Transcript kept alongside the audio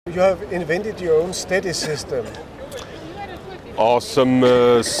You have invented your own steady system. Or some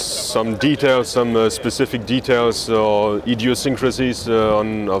details, some specific details or idiosyncrasies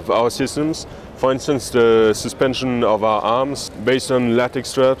of our systems. For instance, the suspension of our arms based on latex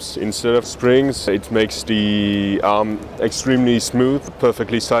straps instead of springs. It makes the arm extremely smooth,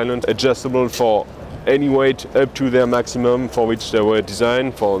 perfectly silent, adjustable for any weight up to their maximum for which they were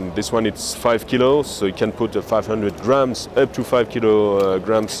designed. For this one it's 5 kilos, so you can put a 500 grams up to 5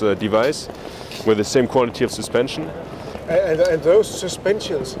 kilograms device with the same quality of suspension. And those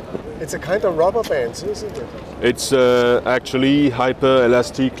suspensions, it's a kind of rubber bands, isn't it? It's actually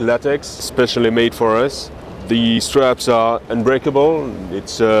hyper-elastic latex, specially made for us. The straps are unbreakable.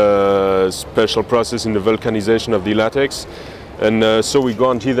 It's a special process in the vulcanization of the latex. And so we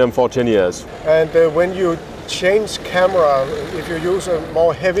guarantee them for 10 years. And when you change camera, if you use a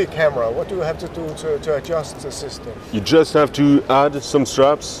more heavy camera, what do you have to do to adjust the system? You just have to add some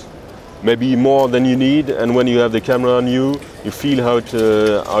straps, maybe more than you need, and when you have the camera on you, you feel how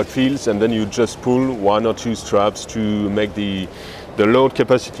it feels, and then you just pull 1 or 2 straps to make the load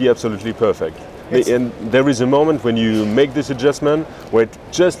capacity absolutely perfect. And there is a moment when you make this adjustment where it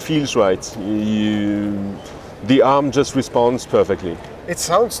just feels right. The arm just responds perfectly. It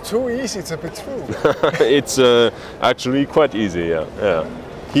sounds too easy to be true. It's actually quite easy, yeah.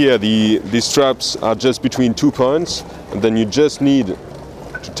 Here the straps are just between 2 points, and then you just need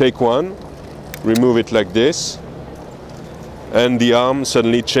to take one, remove it like this, and the arm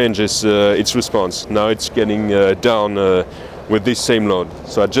suddenly changes its response. Now it's getting down with this same load.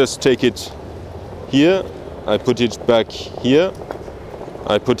 So I just take it here, I put it back here,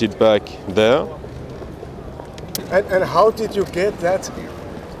 I put it back there. And how did you get that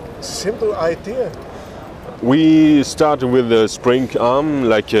simple idea? We started with a spring arm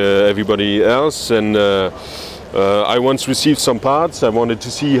like everybody else, and I once received some parts. I wanted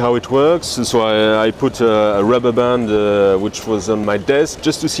to see how it works, so I put a rubber band which was on my desk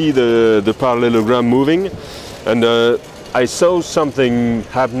just to see the parallelogram moving. And I saw something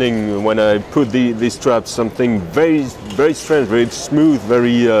happening when I put these straps, something very, very strange, very smooth,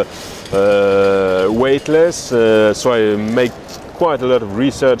 very weightless. So I make quite a lot of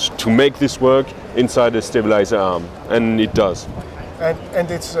research to make this work inside a stabilizer arm, and it does.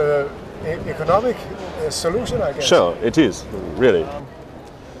 And it's an economic solution, I guess? Sure, it is, really.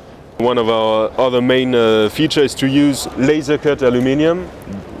 One of our other main features is to use laser cut aluminium.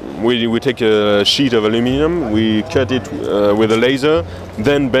 We take a sheet of aluminium, we cut it with a laser,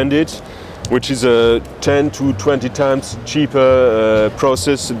 then bend it, which is a 10 to 20 times cheaper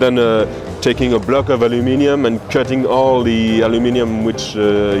process than taking a block of aluminium and cutting all the aluminium which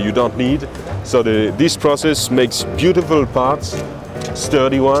you don't need. So this process makes beautiful parts,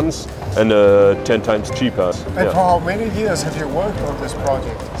 sturdy ones, and 10 times cheaper. And for how many years have you worked on this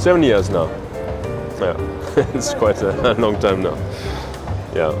project? 7 years now. Yeah, it's quite a long time now.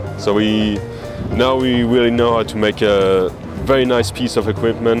 Yeah, so now we really know how to make a very nice piece of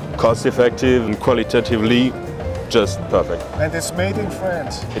equipment, cost effective and qualitatively just perfect. And it's made in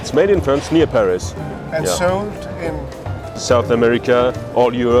France? It's made in France, near Paris. And sold in? South America,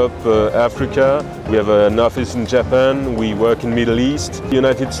 all Europe, Africa. We have an office in Japan, we work in Middle East,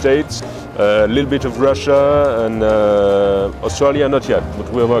 United States, a little bit of Russia, and Australia not yet, but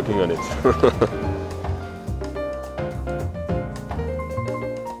we're working on it.